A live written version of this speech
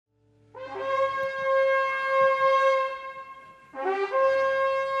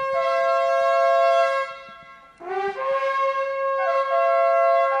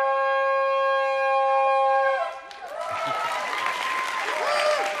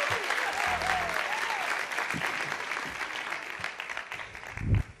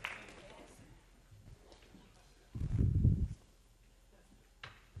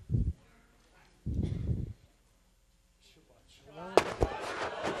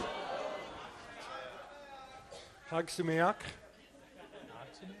Hag Sameach.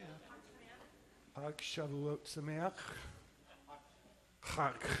 Hag Shavuot Sameach.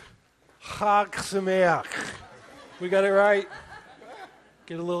 Hag Sameach. We got it right.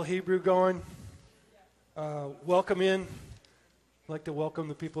 Get a little Hebrew going. Welcome in. I'd like to welcome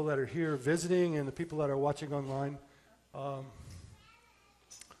the people that are here visiting and the people that are watching online.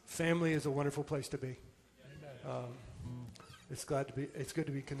 Family is a wonderful place to be. It's good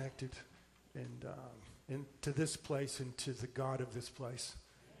to be connected and to this place and to the God of this place.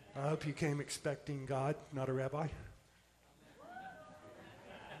 I hope you came expecting God, not a rabbi.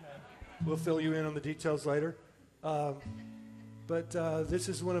 We'll fill you in on the details later. But this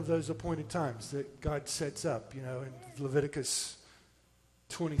is one of those appointed times that God sets up. You know, in Leviticus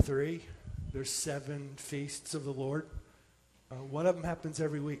 23, there's 7 feasts of the Lord. One of them happens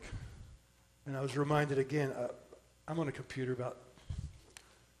every week. And I was reminded again, I'm on a computer about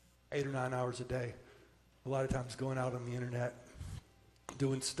 8 or 9 hours a day. A lot of times going out on the internet,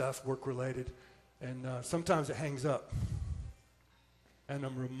 doing stuff work-related. And sometimes it hangs up. And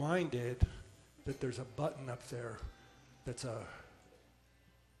I'm reminded that there's a button up there that's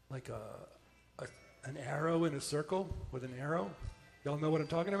like an arrow in a circle with an arrow. Y'all know what I'm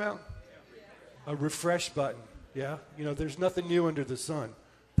talking about? A refresh button. Yeah? You know, there's nothing new under the sun.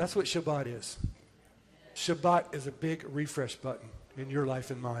 That's what Shabbat is. Shabbat is a big refresh button in your life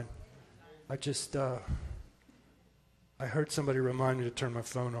and mine. I heard somebody remind me to turn my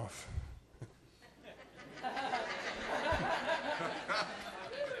phone off.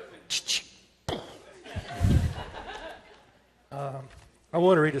 I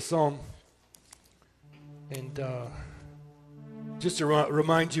want to read a psalm. And just to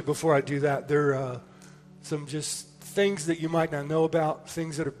remind you before I do that, there are some just things that you might not know about,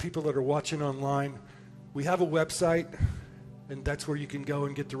 things that are people that are watching online. We have a website, and that's where you can go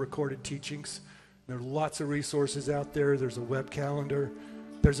and get the recorded teachings. There are lots of resources out there. There's a web calendar.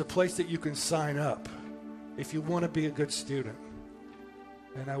 There's a place that you can sign up if you want to be a good student.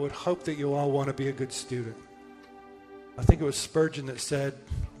 And I would hope that you all want to be a good student. I think it was Spurgeon that said,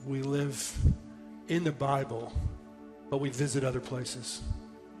 we live in the Bible, but we visit other places.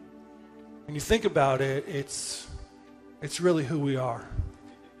 When you think about it, it's really who we are.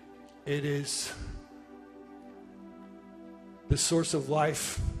 It is the source of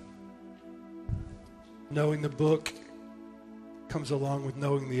life. Knowing the book comes along with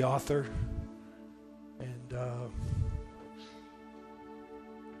knowing the author. And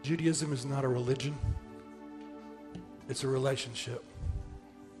Judaism is not a religion. It's a relationship.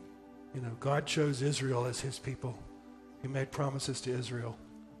 You know, God chose Israel as his people. He made promises to Israel.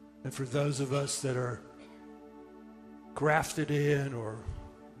 And for those of us that are grafted in or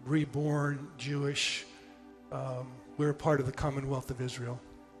reborn Jewish, we're a part of the Commonwealth of Israel.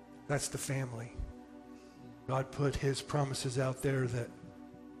 That's the family. God put his promises out there that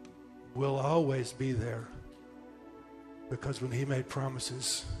will always be there. Because when he made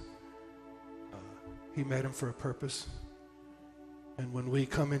promises, he made them for a purpose. And when we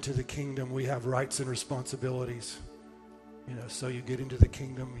come into the kingdom, we have rights and responsibilities. You know, so you get into the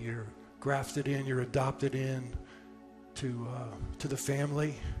kingdom, you're grafted in, you're adopted in to the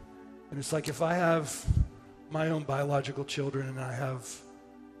family. And it's like if I have my own biological children and I have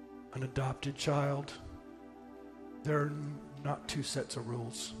an adopted child, there are not 2 sets of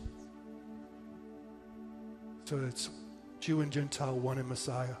rules. So it's Jew and Gentile, one in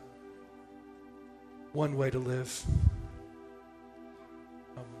Messiah. One way to live.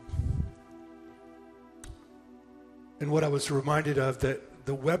 And what I was reminded of, that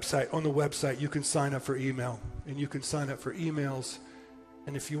on the website, you can sign up for email. And you can sign up for emails.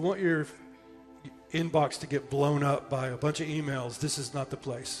 And if you want your inbox to get blown up by a bunch of emails, this is not the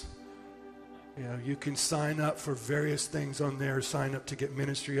place. You know, you can sign up for various things on there. Sign up to get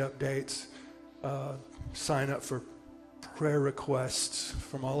ministry updates. Sign up for prayer requests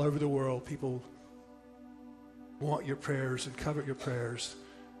from all over the world. People want your prayers and covet your prayers.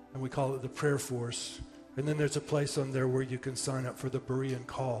 And we call it the prayer force. And then there's a place on there where you can sign up for the Berean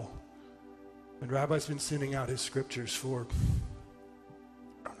call. And Rabbi's been sending out his scriptures for,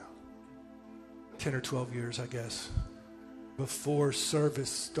 10 or 12 years, I guess. Before service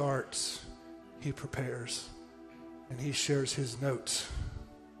starts, he prepares. And he shares his notes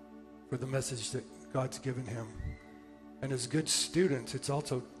for the message that God's given him. And as good students, it's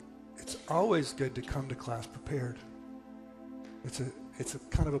always good to come to class prepared. It's a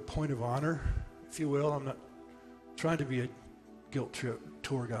kind of a point of honor, if you will. I'm not trying to be a guilt trip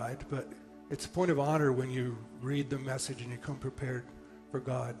tour guide, but it's a point of honor when you read the message and you come prepared for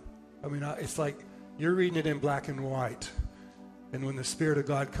God. I mean, it's like you're reading it in black and white, and when the Spirit of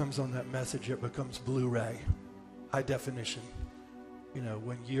God comes on that message, it becomes Blu-ray. high definition. You know,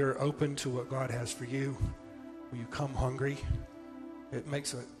 when you're open to what God has for you, when you come hungry, it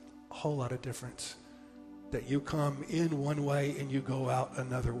makes a whole lot of difference. That you come in one way and you go out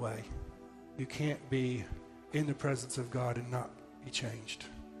another way. You can't be in the presence of God and not be changed.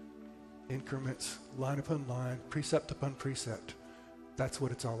 Increments, line upon line, precept upon precept. That's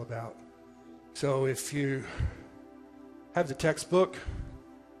what it's all about. So if you have the textbook,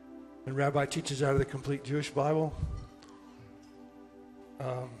 and Rabbi teaches out of the Complete Jewish Bible,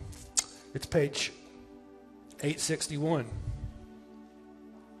 it's page 861.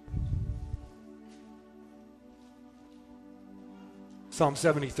 Psalm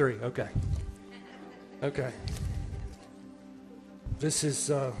 73, okay. Okay. This is,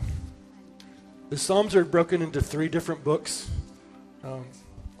 the Psalms are broken into 3 different books.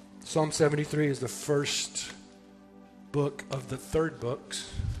 Psalm 73 is the first book of the 3rd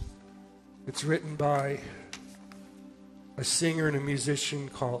books. It's written by a singer and a musician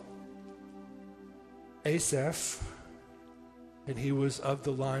called Asaph, and he was of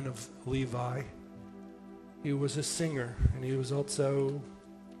the line of Levi. He was a singer, and he was also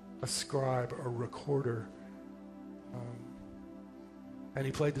a scribe or recorder, and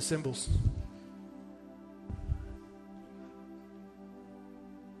he played the cymbals.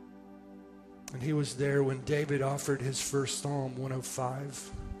 And he was there when David offered his first Psalm,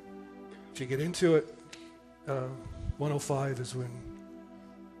 105. If you get into it, 105 is when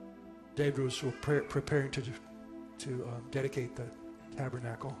David was preparing to dedicate the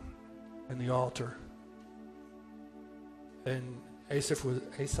tabernacle and the altar. And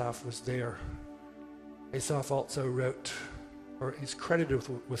Asaph was there. Asaph also wrote, or he's credited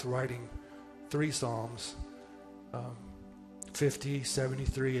with writing 3 Psalms, 50,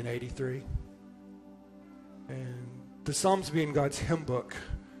 73, and 83. And the Psalms being God's hymn book,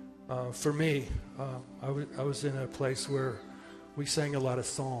 for me, I was in a place where we sang a lot of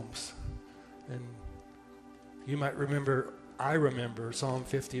Psalms. And you might remember, I remember Psalm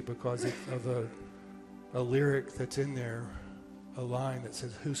 50 because of a lyric that's in there, a line that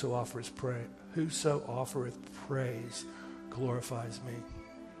says, whoso offereth praise glorifies me.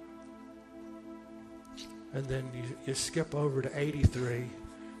 And then you skip over to 83,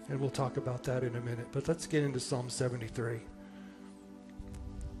 and we'll talk about that in a minute. But let's get into Psalm 73.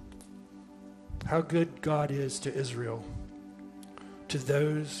 How good God is to Israel, to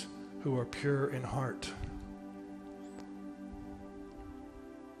those who are pure in heart.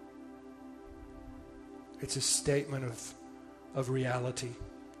 It's a statement of reality,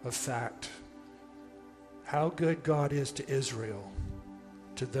 of fact. How good God is to Israel,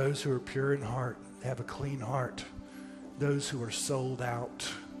 to those who are pure in heart, have a clean heart, those who are sold out,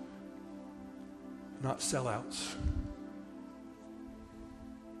 not sellouts.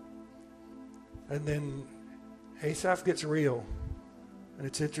 And then Asaph gets real. And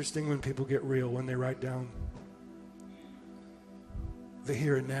it's interesting when people get real, when they write down the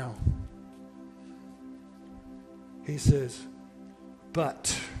here and now. He says,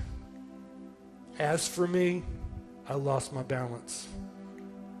 but as for me, I lost my balance.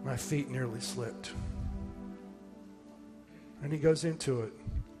 My feet nearly slipped. And he goes into it.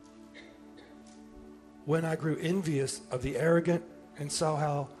 When I grew envious of the arrogant and saw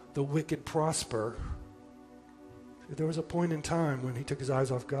how the wicked prosper. There was a point in time when he took his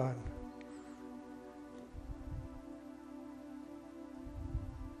eyes off God.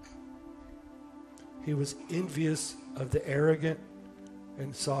 He was envious of the arrogant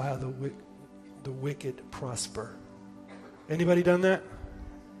and saw how the wicked prosper. Anybody done that?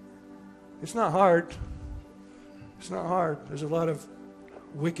 It's not hard. It's not hard. There's a lot of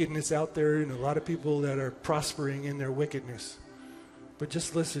wickedness out there and a lot of people that are prospering in their wickedness. But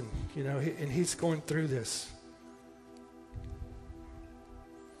just listen, and he's going through this.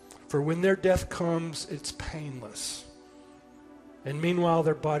 For when their death comes, it's painless. And meanwhile,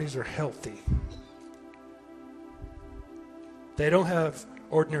 their bodies are healthy. They don't have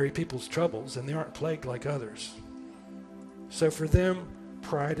ordinary people's troubles, and they aren't plagued like others. So for them,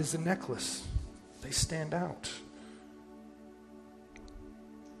 pride is a necklace. They stand out.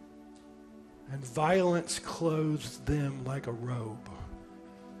 And violence clothes them like a robe.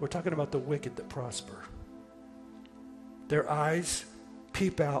 We're talking about the wicked that prosper. Their eyes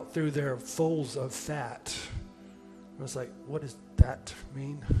peep out through their folds of fat. I was like, what does that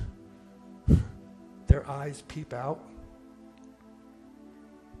mean? Their eyes peep out.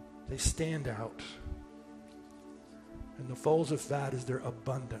 They stand out. And the folds of fat is their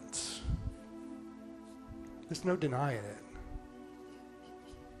abundance. There's no denying it.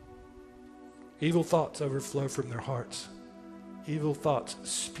 Evil thoughts overflow from their hearts. Evil thoughts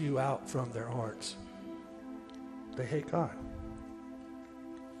spew out from their hearts. They hate God.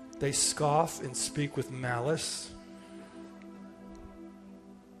 They scoff and speak with malice.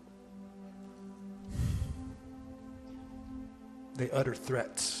 They utter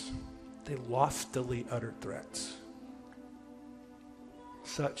threats. They loftily utter threats.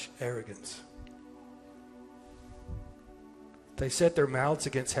 Such arrogance. They set their mouths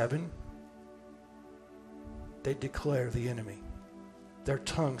against heaven. They declare the enemy. Their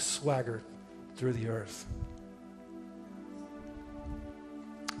tongues swagger through the earth.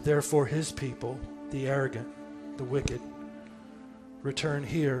 Therefore his people, the arrogant, the wicked, return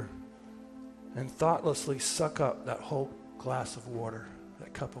here and thoughtlessly suck up that whole glass of water,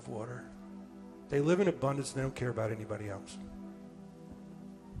 that cup of water. They live in abundance and they don't care about anybody else.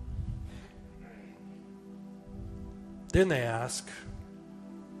 Then they ask,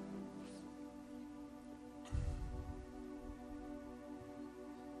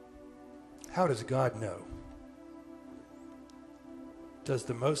 how does God know? Does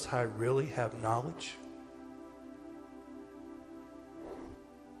the Most High really have knowledge?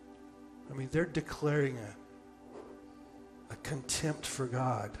 I mean, they're declaring a contempt for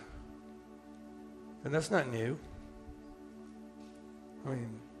God. And that's not new. I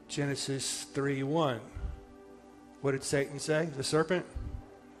mean, Genesis 3:1. What did Satan say? The serpent?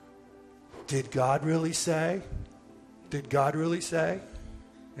 Did God really say? Did God really say?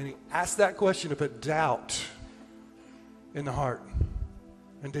 And he asked that question to put doubt in the heart.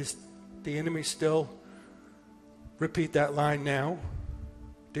 And does the enemy still repeat that line now?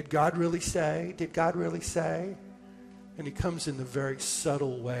 Did God really say? Did God really say? And he comes in the very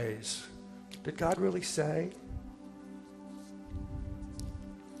subtle ways. Did God really say?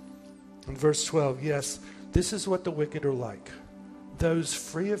 In verse 12, yes, this is what the wicked are like. Those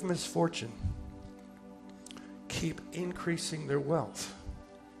free of misfortune keep increasing their wealth.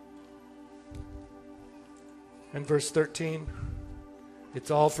 In verse 13,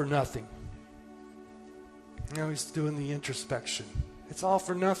 it's all for nothing. Now he's doing the introspection. It's all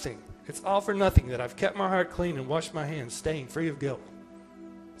for nothing. It's all for nothing that I've kept my heart clean and washed my hands, staying free of guilt.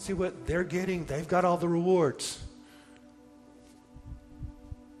 See what they're getting? They've got all the rewards.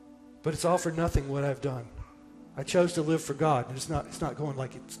 But it's all for nothing what I've done. I chose to live for God, and it's not going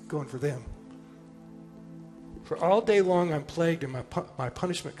like it's going for them. For all day long I'm plagued, and my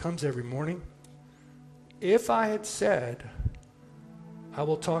punishment comes every morning. If I had said, I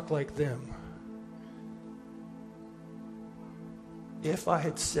will talk like them. If I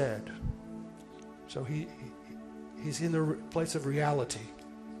had said, so he's in the place of reality.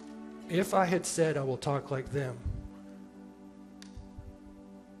 If I had said, I will talk like them.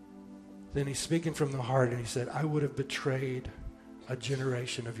 Then he's speaking from the heart, and he said, I would have betrayed a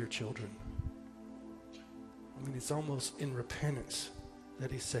generation of your children. I mean, it's almost in repentance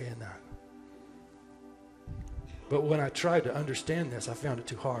that he's saying that. But when I tried to understand this, I found it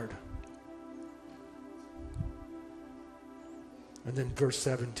too hard. And then verse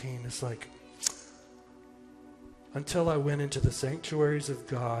 17, it's like, until I went into the sanctuaries of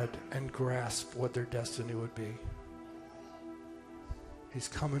God and grasped what their destiny would be. He's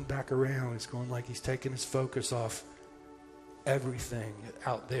coming back around. It's going like he's taking his focus off everything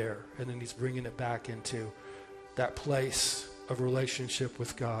out there, and then he's bringing it back into that place of relationship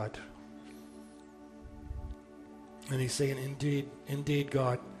with God. And he's saying, indeed,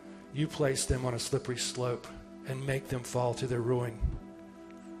 God, you place them on a slippery slope and make them fall to their ruin.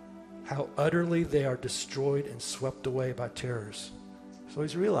 How utterly they are destroyed and swept away by terrors. So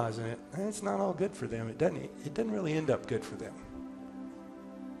he's realizing it. It's not all good for them. It doesn't really end up good for them.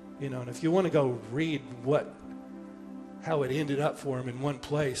 You know, and if you want to go read how it ended up for him in one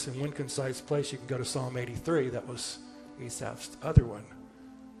place, in one concise place, you can go to Psalm 83. That was Asaph's other one.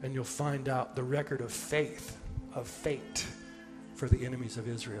 And you'll find out the record of fate for the enemies of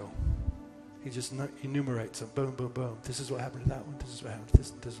Israel. He just enumerates them. Boom, boom, boom. This is what happened to that one. This is what happened to this.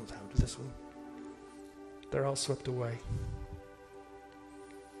 This is what happened to this one. They're all swept away.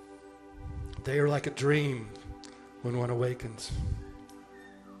 They are like a dream when one awakens.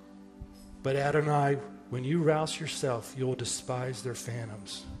 But Adonai, when you rouse yourself, you'll despise their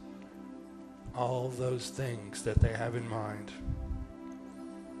phantoms. All those things that they have in mind.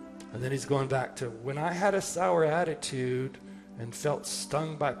 And then he's going back to, when I had a sour attitude and felt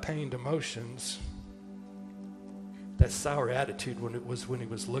stung by pained emotions. That sour attitude when he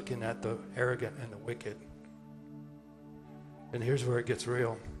was looking at the arrogant and the wicked. And here's where it gets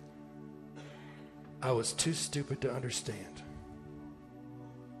real. I was too stupid to understand.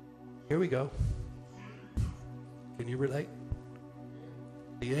 Here we go. Can you relate?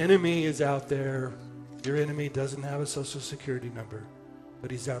 The enemy is out there. Your enemy doesn't have a social security number,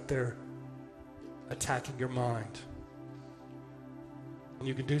 but he's out there attacking your mind. And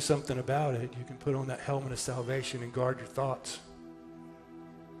you can do something about it. You can put on that helmet of salvation and guard your thoughts.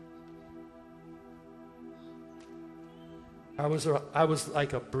 I was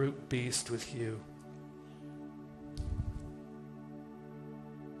like a brute beast with you.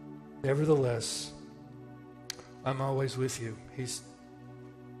 Nevertheless, I'm always with you. He's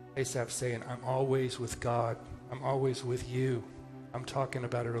Asaph saying, I'm always with God. I'm always with you. I'm talking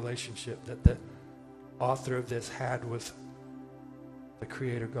about a relationship that the author of this had with the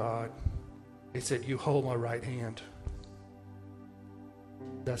Creator God. He said, you hold my right hand.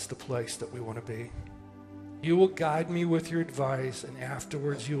 That's the place that we want to be. You will guide me with your advice, and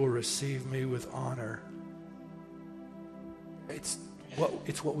afterwards you will receive me with honor. It's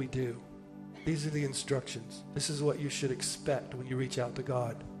what we do. These are the instructions. This is what you should expect when you reach out to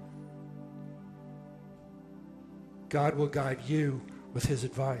God. God will guide you with his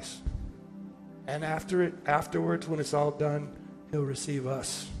advice. And afterwards, when it's all done, he'll receive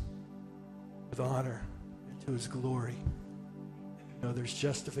us with honor and to his glory. You know, there's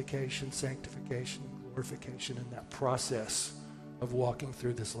justification, sanctification, glorification in that process of walking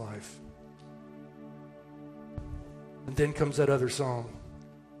through this life. And then comes that other song.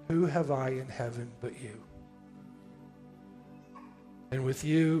 Who have I in heaven but you? And with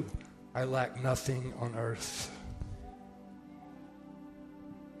you, I lack nothing on earth.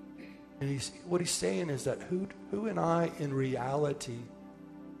 And what he's saying is that who and I in reality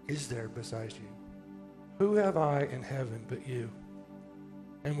is there besides you? Who have I in heaven but you?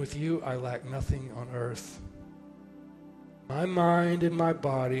 And with you, I lack nothing on earth. My mind and my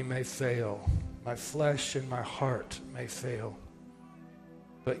body may fail. My flesh and my heart may fail.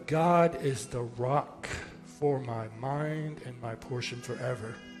 But God is the rock for my mind and my portion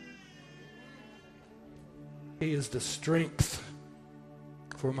forever. He is the strength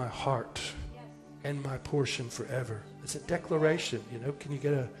for my heart and my portion forever. It's a declaration, you know. Can you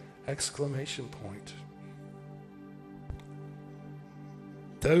get an exclamation point?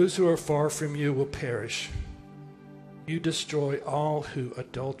 Those who are far from you will perish. You destroy all who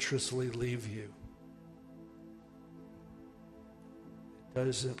adulterously leave you. It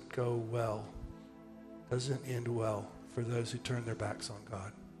doesn't go well. Doesn't end well for those who turn their backs on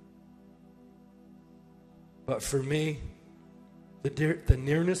God. But for me, the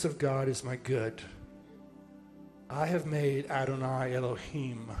nearness of God is my good. I have made Adonai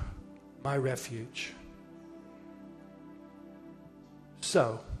Elohim my refuge.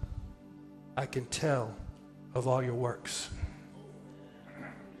 So I can tell of all your works.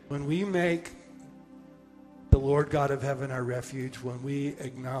 When we make the Lord God of heaven our refuge, when we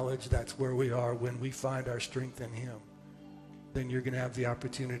acknowledge that's where we are, when we find our strength in him, then you're going to have the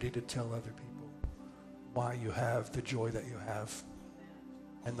opportunity to tell other people why you have the joy that you have,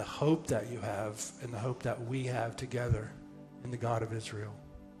 and the hope that you have, and the hope that we have together in the God of Israel.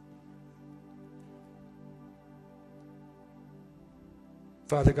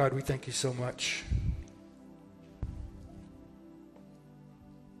 Father God, we thank you so much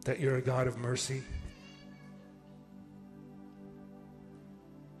that you're a God of mercy,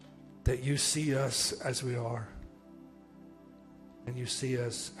 that you see us as we are, and you see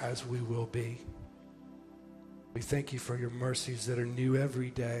us as we will be. We thank you for your mercies that are new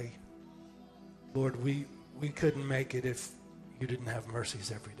every day. Lord, we couldn't make it if you didn't have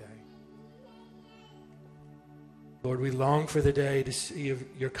mercies every day. Lord, we long for the day to see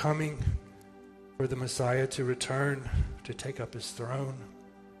your coming, for the Messiah to return, to take up his throne.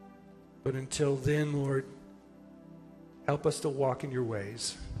 But until then, Lord, help us to walk in your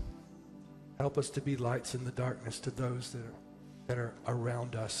ways. Help us to be lights in the darkness to those that are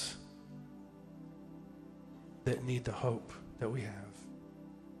around us, that need the hope that we have.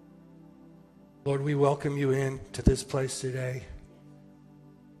 Lord, we welcome you into this place today.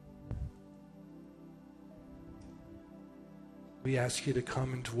 We ask you to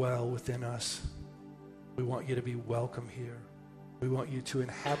come and dwell within us. We want you to be welcome here. We want you to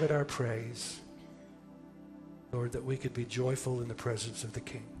inhabit our praise. Lord, that we could be joyful in the presence of the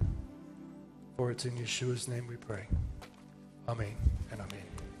King. For it's in Yeshua's name we pray. Amen and amen.